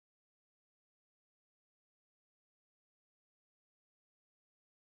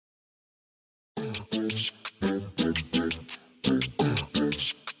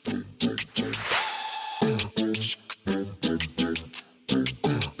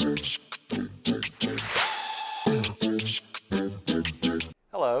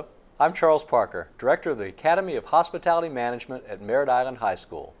I'm Charles Parker, Director of the Academy of Hospitality Management at Merritt Island High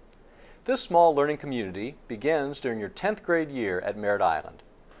School. This small learning community begins during your 10th grade year at Merritt Island.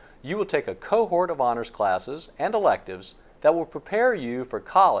 You will take a cohort of honors classes and electives that will prepare you for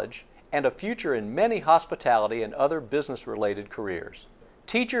college and a future in many hospitality and other business-related careers.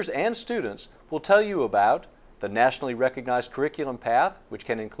 Teachers and students will tell you about the nationally recognized curriculum path, which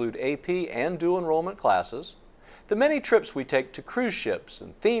can include AP and dual enrollment classes, the many trips we take to cruise ships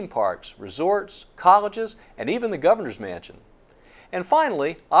and theme parks, resorts, colleges, and even the governor's mansion. And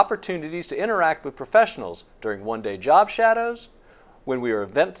finally, opportunities to interact with professionals during one-day job shadows, when we are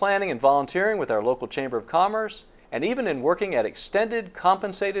event planning and volunteering with our local Chamber of Commerce, and even in working at extended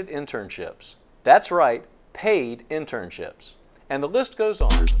compensated internships. That's right, paid internships. And the list goes on.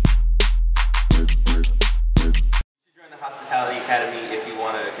 Join the Hospitality Academy if you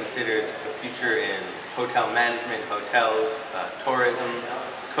want to consider a future in hotel management, hotels, tourism,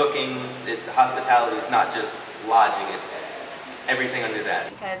 cooking. The hospitality is not just lodging, it's everything under that.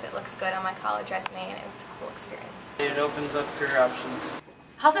 Because it looks good on my college resume and it's a cool experience. It opens up career options.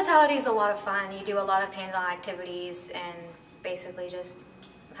 Hospitality is a lot of fun. You do a lot of hands-on activities and basically just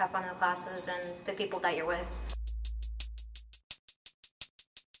have fun in the classes and the people that you're with.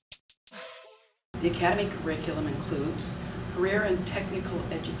 The Academy curriculum includes Career and Technical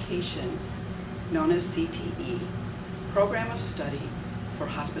Education, known as CTE, Program of Study for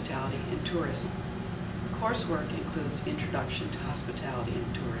Hospitality and Tourism. Coursework includes Introduction to Hospitality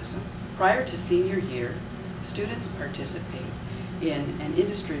and Tourism. Prior to senior year, students participate in an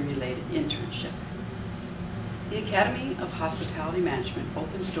industry-related internship. The Academy of Hospitality Management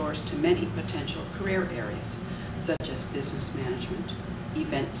opens doors to many potential career areas, such as business management,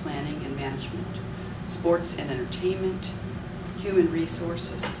 event planning and management, sports and entertainment, human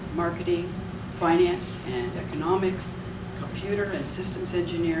resources, marketing, finance and economics, computer and systems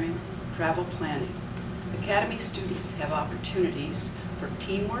engineering, travel planning. Academy students have opportunities for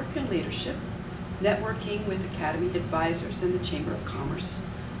teamwork and leadership, networking with Academy advisors in the Chamber of Commerce,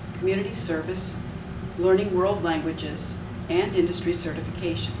 community service, learning world languages, and industry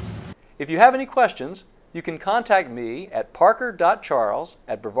certifications. If you have any questions, you can contact me at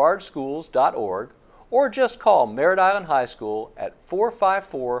parker.charles@brevardschools.org or just call Merritt Island High School at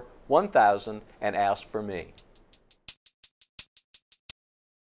 454-1000 and ask for me.